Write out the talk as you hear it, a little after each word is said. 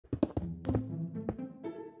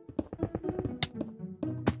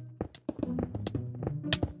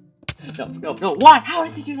No, no, why? How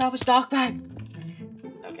does he do that with knockback?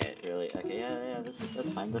 Okay, really? Okay, yeah,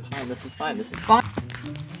 that's fine, this is fine.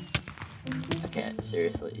 Okay,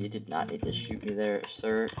 seriously, you did not need to shoot me there,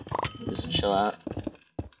 sir. Just chill out.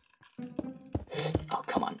 Oh,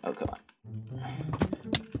 come on,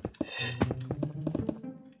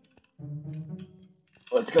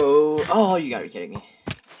 Let's go. Oh, you gotta be kidding me.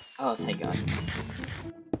 Oh, thank God.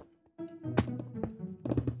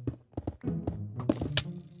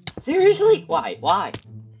 Seriously? Why? What?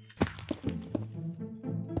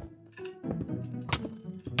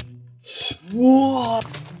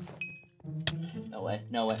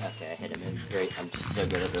 No way. Okay, I hit him in. Great, I'm just so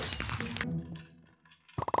good at this.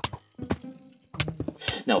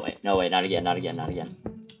 No way, not again.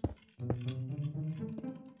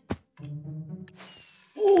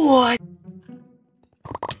 What?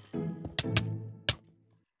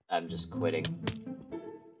 I'm just quitting.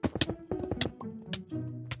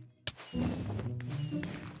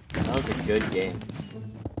 That was a good game.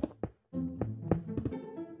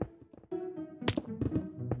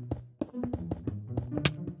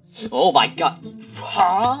 Oh my God!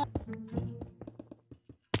 Huh?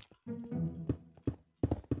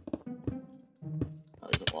 Oh,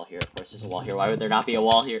 there's a wall here. Of course, there's a wall here. Why would there not be a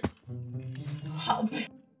wall here? How?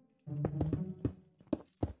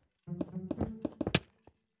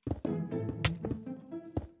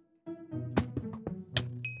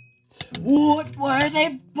 What? Why are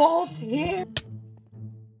they both here?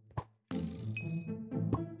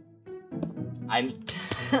 I'm.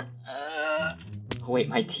 Wait,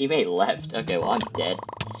 my teammate left. Okay, well, I'm dead.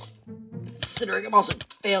 Considering I'm also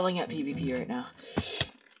failing at PvP right now.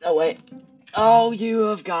 No, wait. Oh, you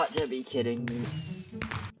have got to be kidding me.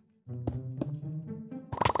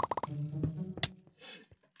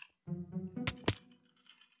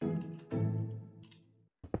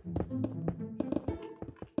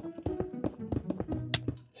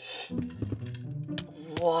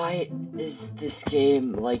 Why is this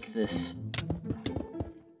game like this?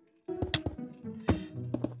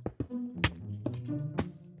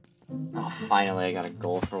 Oh, finally I got a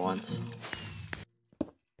goal for once.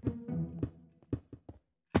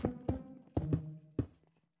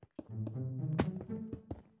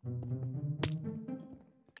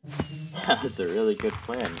 That was a really good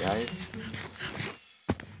plan, guys.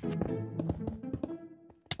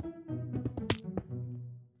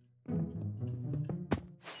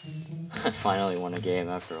 I finally won a game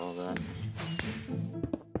after all that.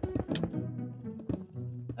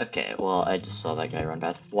 Okay, well, I just saw that guy run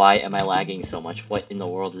past. Why am I lagging so much? What in the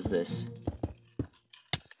world is this?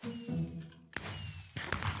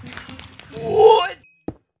 What?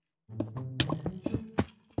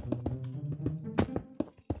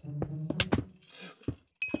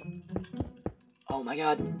 Oh my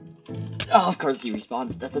God. Oh, of course he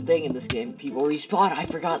respawns. That's a thing in this game. People respawn. I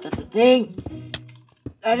forgot that's a thing.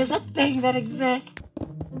 That is a thing that exists.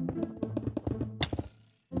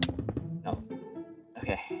 No.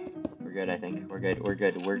 Okay. We're good, I think. We're good.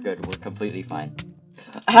 We're completely fine.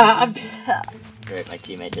 Great, my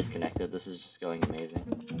teammate disconnected. This is just going amazing.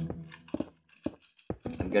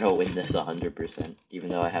 I'm gonna win this 100%,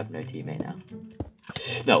 even though I have no teammate now.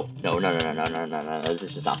 No. This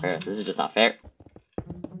is just not fair.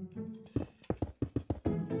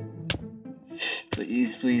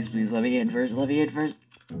 Please, let me get in first. Let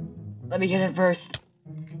me get in first.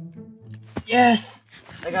 Yes!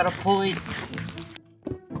 I got a pulley.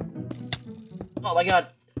 Oh my God.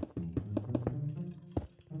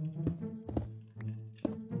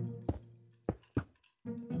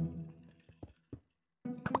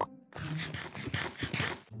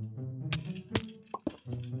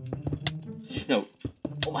 No.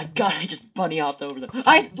 Oh my God, I just bunny hopped over them.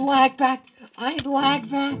 I lag back.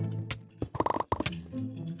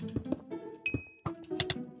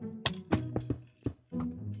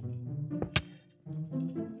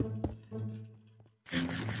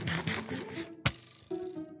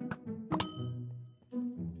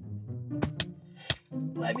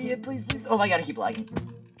 Let me in, please. Oh my God, I keep lagging.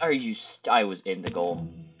 Are you I was in the goal.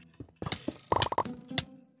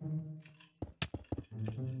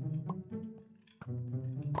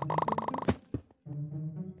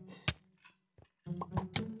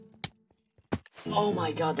 Oh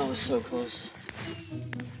my God, that was so close.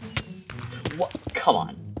 What? Come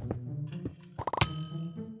on.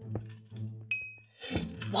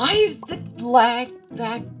 Why is the lag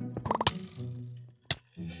back?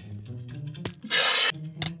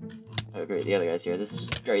 Oh great, the other guy's here. This is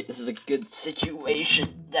just great. This is a good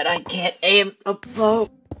situation that I can't aim a bow.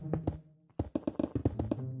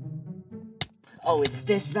 Oh, it's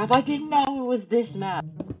this map. I didn't know it was this map.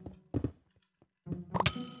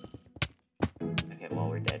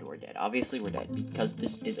 obviously we're dead because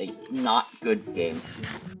this is a not good game.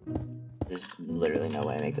 There's literally no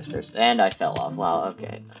way I make this first. And I fell off. Wow,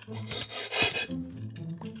 okay.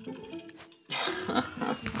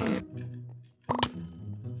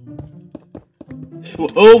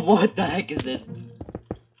 Oh, what the heck is this?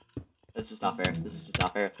 That's just not fair. This is just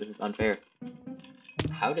not fair. This is unfair.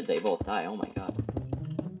 How did they both die? Oh my god.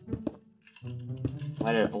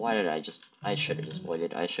 Why did I should have just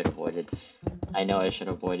voided. I should have voided. I know I should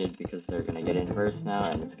have voided because they're gonna get in first now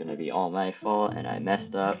and it's gonna be all my fault and I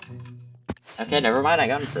messed up. Okay, never mind, I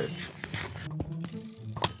got in first.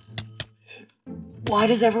 Why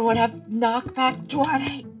does everyone have knockback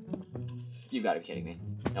 20? You gotta be kidding me.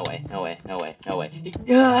 No way, no way, no way, no way.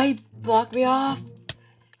 He blocked me off!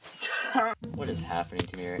 What is happening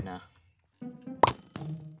to me right now?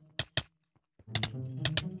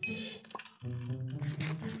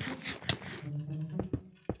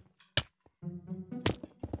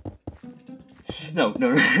 No,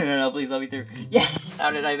 no, no, no, no, please let me through. Yes!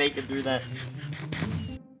 How did I make it through that?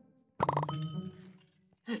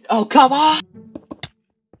 Oh, come on!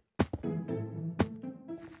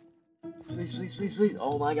 Please, please, please, please.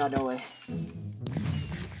 Oh my god, no way.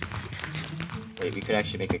 Wait, we could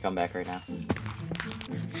actually make a comeback right now.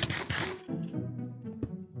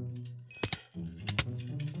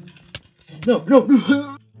 No, no,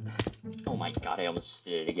 no! Oh my god, I almost just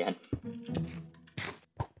did it again.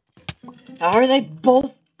 How are they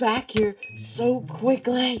both back here so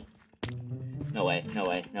quickly? No way, no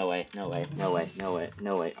way, no way, no way, no way, no way,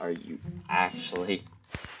 no way. Are you actually...